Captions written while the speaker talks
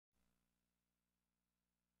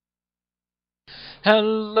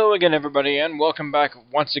Hello again, everybody, and welcome back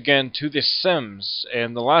once again to The Sims.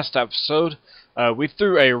 In the last episode, we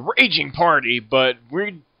threw a raging party, but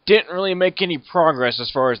we didn't really make any progress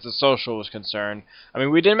as far as the social was concerned. I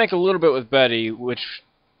mean, we did make a little bit with Betty, which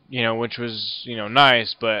was,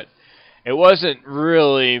 nice, but it wasn't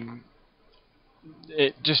really.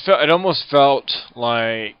 It almost felt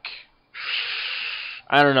like,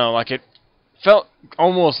 I don't know, like it felt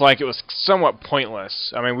almost like it was somewhat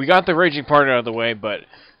pointless. I mean, we got the raging party out of the way, but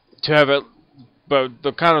to have it, but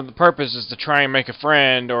the purpose is to try and make a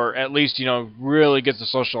friend, or at least really get to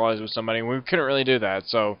socialize with somebody. And we couldn't really do that,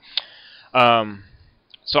 so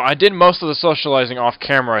so I did most of the socializing off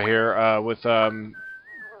camera here with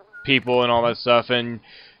people and all that stuff. And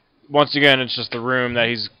once again, it's just the room that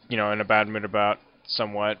he's in a bad mood about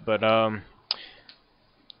somewhat, But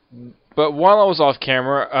while I was off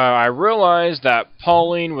camera, I realized that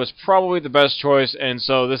Pauline was probably the best choice, and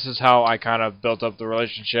so this is how I kind of built up the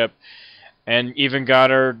relationship, and even got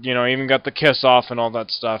her, even got the kiss off and all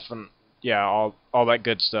that stuff, and yeah, all that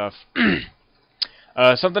good stuff.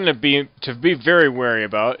 Something to be very wary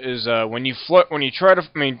about is when you try to.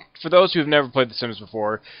 I mean, for those who've never played The Sims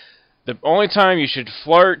before, the only time you should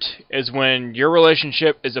flirt is when your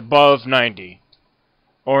relationship is above 90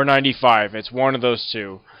 or 95. It's one of those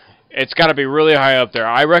two. It's got to be really high up there.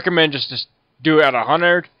 I recommend just to do it at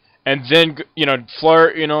 100, and then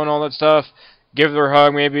flirt, and all that stuff. Give her a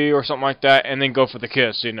hug maybe or something like that, and then go for the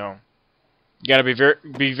kiss. You got to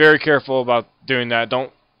be very careful about doing that.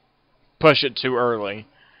 Don't push it too early.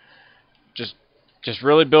 Just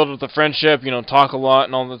really build up the friendship. Talk a lot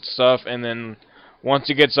and all that stuff, and then once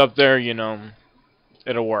it gets up there, it'll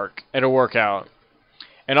work. It'll work out.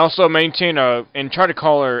 And also maintain and try to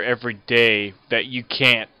call her every day that you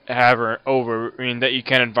can't have her over. I mean, that you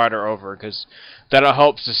can't invite her over, because that'll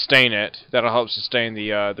help sustain it. That'll help sustain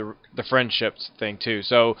the friendships thing too.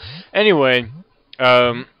 So anyway,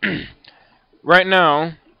 right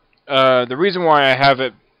now, the reason why I have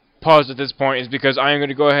it paused at this point is because I am going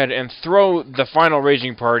to go ahead and throw the final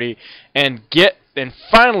raging party and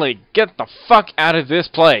finally get the fuck out of this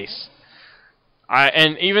place.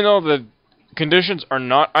 And even though the conditions are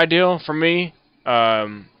not ideal for me,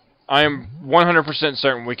 I am 100%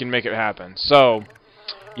 certain we can make it happen. So,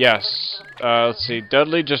 yes. Let's see.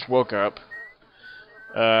 Dudley just woke up.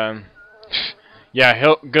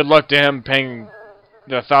 Yeah, good luck to him paying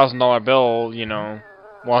the $1,000 bill,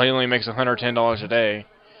 while he only makes $110 a day.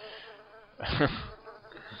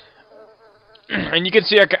 And you can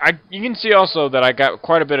see, you can see also that I got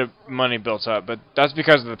quite a bit of money built up, but that's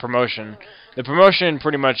because of the promotion. The promotion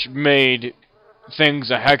pretty much made things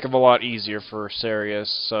a heck of a lot easier for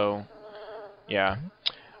Sirius, so yeah.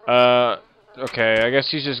 Okay, I guess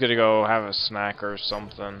he's just gonna go have a snack or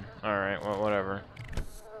something. Alright, well, whatever.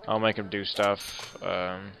 I'll make him do stuff.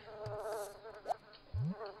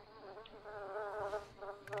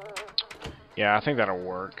 Yeah, I think that'll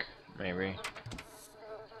work, maybe.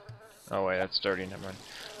 Oh wait, that's dirty, never mind.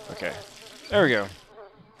 Okay, there we go.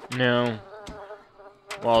 No.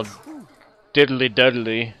 Well, Diddly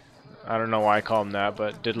Dudley. I don't know why I call him that,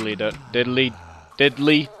 but Diddly Dudley.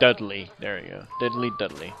 There you go. Diddly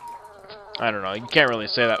Dudley. I don't know. You can't really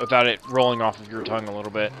say that without it rolling off of your tongue a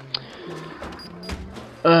little bit.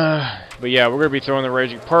 But yeah, we're gonna be throwing the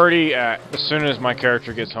raging party as soon as my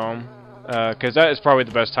character gets home, because that is probably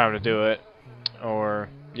the best time to do it. Or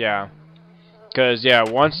yeah, because yeah,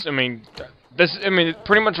 pretty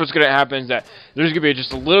much what's gonna happen is that there's gonna be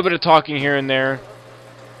just a little bit of talking here and there,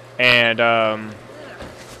 and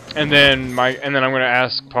then I'm gonna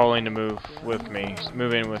ask Pauline to move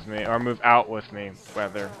in with me, or move out with me,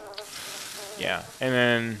 rather. Yeah, and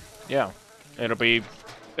then yeah, it'll be,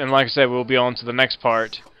 and like I said, we'll be on to the next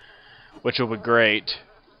part, which will be great.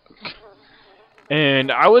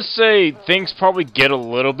 And I would say things probably get a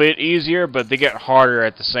little bit easier, but they get harder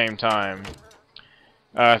at the same time.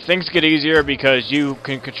 Things get easier because you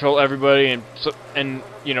can control everybody, and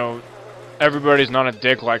everybody's not a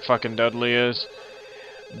dick like fucking Dudley is.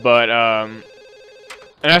 But, and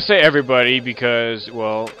I say everybody because,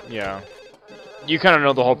 well, yeah, you kind of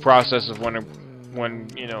know the whole process of when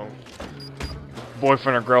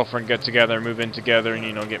boyfriend or girlfriend get together, move in together,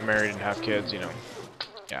 and, get married and have kids,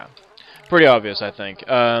 yeah. Pretty obvious, I think.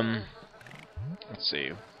 Let's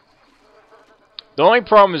see. The only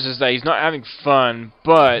problem is that he's not having fun,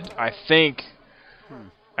 but I think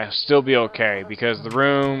I'll still be okay, because the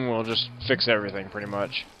room will just fix everything, pretty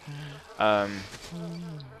much.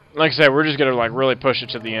 Like I said, we're just gonna really push it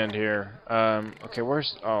to the end here. Okay,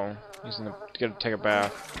 oh, he's gonna take a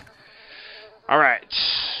bath. All right.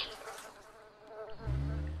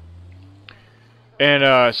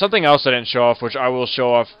 And something else I didn't show off, which I will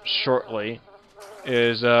show off shortly,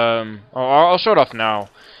 is I'll show it off now.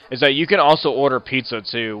 Is that you can also order pizza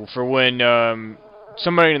too for when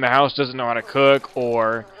somebody in the house doesn't know how to cook,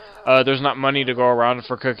 or there's not money to go around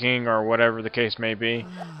for cooking, or whatever the case may be.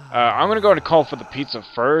 I'm gonna go to call for the pizza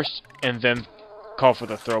first, and then call for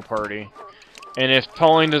the throw party. And if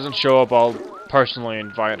Pauline doesn't show up, I'll personally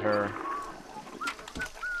invite her.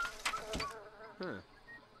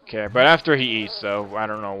 Okay, but after he eats, though, I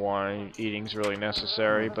don't know why eating's really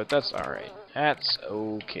necessary, but that's alright. That's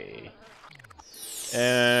okay.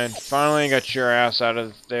 And finally got your ass out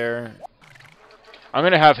of there. I'm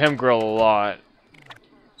gonna have him grill a lot.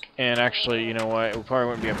 And actually, you know what, it probably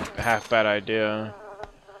wouldn't be a half bad idea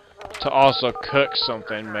to also cook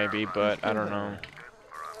something, maybe, but I don't know.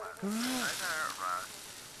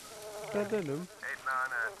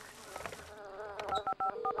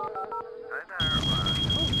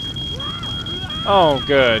 Oh,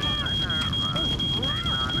 good.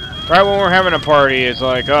 Right when we're having a party, it's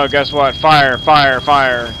like, oh, guess what? Fire, fire,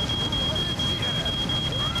 fire.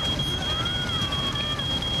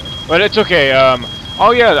 But it's okay.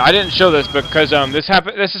 Oh yeah, I didn't show this because this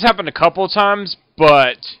has happened a couple of times,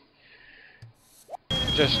 but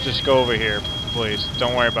just go over here, please.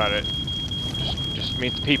 Don't worry about it. Just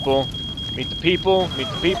meet the people. Meet the people. Meet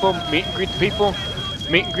the people. Meet and greet the people.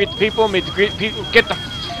 Meet and greet the people. Meet the greet people. Get the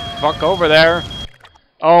fuck over there.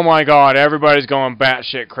 Oh my god, everybody's going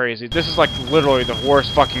batshit crazy. This is like literally the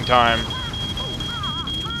worst fucking time.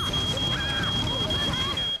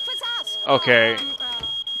 Okay.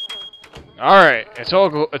 Alright, it's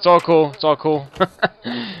all cool. It's all cool. It's all cool.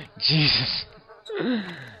 Jesus.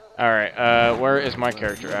 Alright, where is my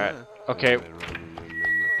character at? Okay.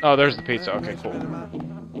 Oh, there's the pizza. Okay, cool.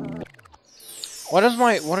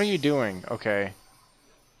 What are you doing? Okay.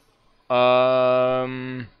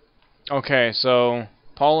 Okay, so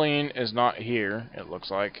Pauline is not here, it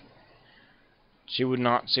looks like. She would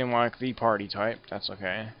not seem like the party type. That's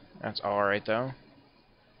okay. That's alright, though.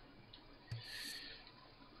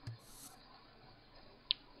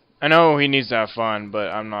 I know he needs to have fun, but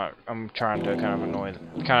I'm trying to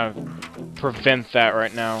kind of prevent that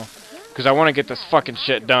right now. Because I want to get this fucking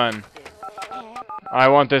shit done. I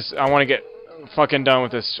want to get fucking done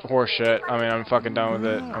with this horse shit. I mean, I'm fucking done with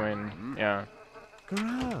it. I mean, yeah.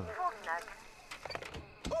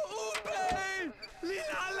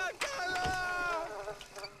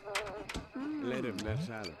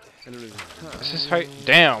 This is how.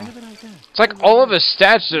 Damn. It's like all of his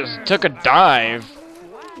stats just took a dive.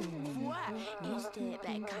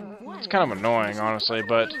 It's kind of annoying, honestly,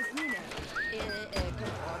 but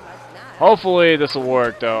hopefully this will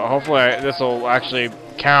work, though. Hopefully this will actually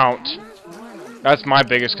count. That's my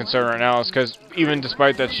biggest concern right now, is because even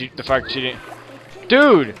despite that, the fact that she didn't.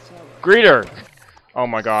 Dude, greet her. Oh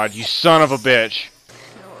my god, you son of a bitch.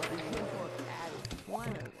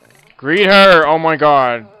 Greet her! Oh my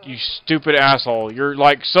god, you stupid asshole. You're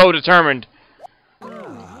like so determined.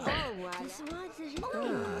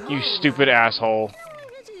 You stupid asshole.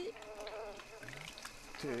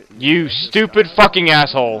 You stupid fucking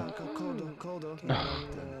asshole.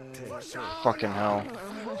 Fucking hell.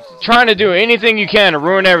 Trying to do anything you can to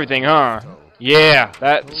ruin everything, huh? Yeah,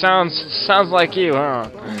 that sounds like you, huh?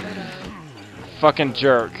 Fucking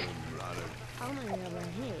jerk.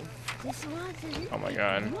 Oh my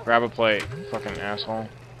god. Grab a plate, fucking asshole.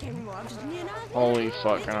 Holy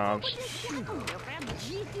fucking obs.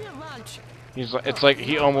 It's like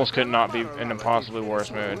he almost could not be in an impossibly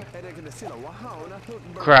worse mood.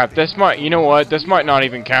 Crap, this might, you know what? This might not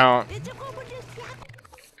even count.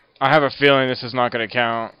 I have a feeling this is not going to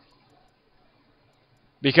count.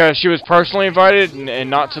 Because she was personally invited and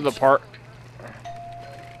not to the park.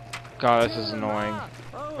 God, this is annoying.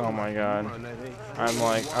 Oh my god. I'm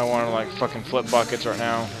like, I want to like fucking flip buckets right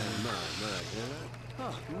now.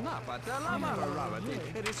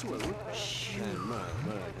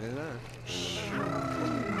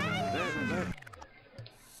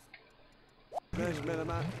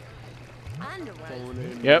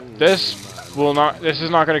 Yep, this is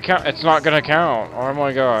not gonna count. It's not gonna count. Oh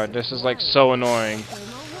my god, this is like so annoying.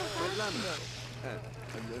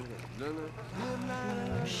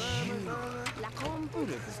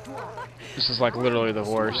 This is like literally the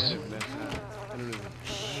worst.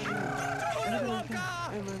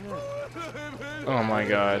 Oh my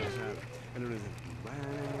god.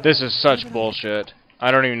 This is such bullshit. I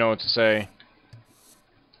don't even know what to say.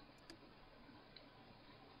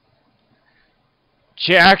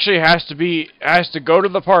 She actually has to go to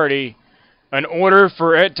the party in order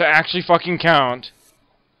for it to actually fucking count.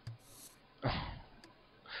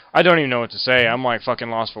 I don't even know what to say. I'm like fucking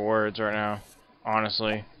lost for words right now.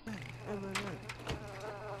 honestly.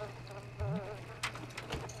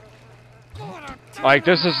 Like,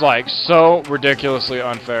 this is, like, so ridiculously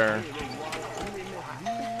unfair.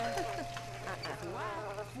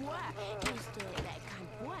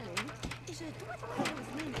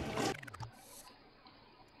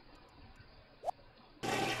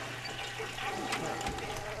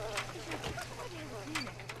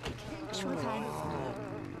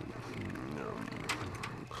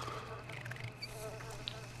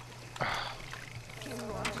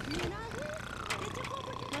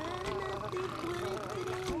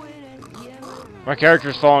 My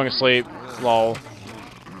character's falling asleep. Lol.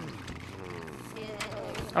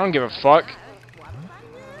 I don't give a fuck.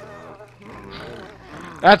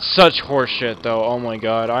 That's such horseshit, though. Oh my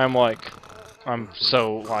god. I'm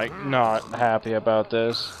so, like, not happy about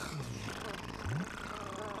this.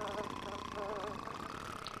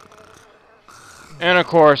 And of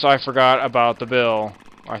course, I forgot about the bill,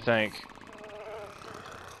 I think.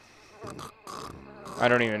 I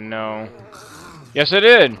don't even know. Yes, I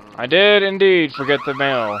did! I did indeed forget the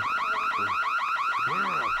mail.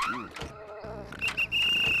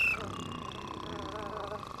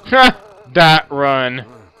 That run.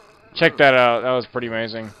 Check that out. That was pretty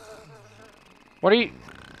amazing. What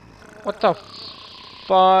the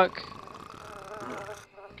fuck?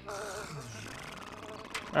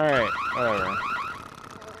 Alright, whatever.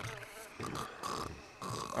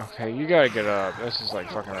 Okay, you gotta get up. This is like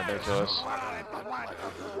fucking ridiculous.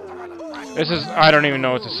 I don't even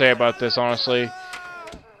know what to say about this, honestly.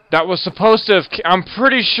 That was supposed to have, I'm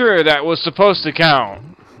pretty sure that was supposed to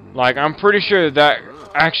count. Like, I'm pretty sure that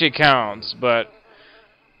actually counts, but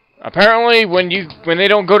apparently when they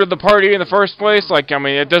don't go to the party in the first place, like, I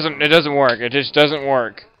mean, it doesn't work. It just doesn't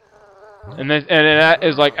work. And that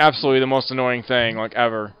is like absolutely the most annoying thing like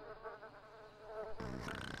ever.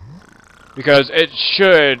 Because it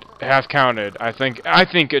should have counted. I think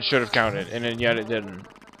it should have counted, and yet it didn't.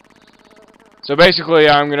 So basically,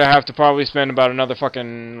 I'm gonna have to probably spend about another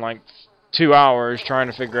fucking like 2 hours trying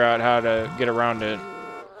to figure out how to get around it.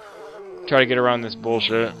 Try to get around this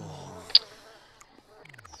bullshit.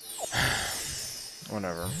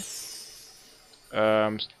 Whatever.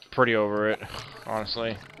 I'm pretty over it,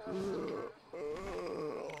 honestly.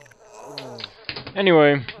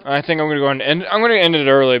 Anyway, I think I'm gonna go ahead and end it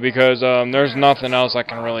early because there's nothing else I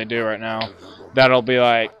can really do right now. That'll be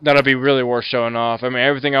really worth showing off. I mean,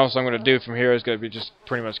 everything else I'm gonna do from here is gonna be just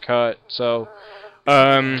pretty much cut. So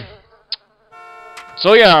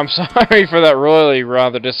yeah, I'm sorry for that really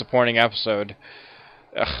rather disappointing episode.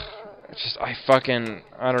 Ugh, it's just I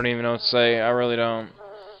don't even know what to say. I really don't.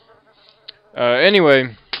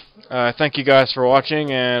 Anyway, thank you guys for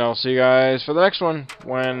watching, and I'll see you guys for the next one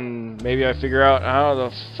when maybe I figure out how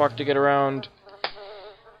the fuck to get around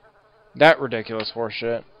that ridiculous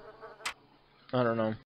horseshit. I don't know.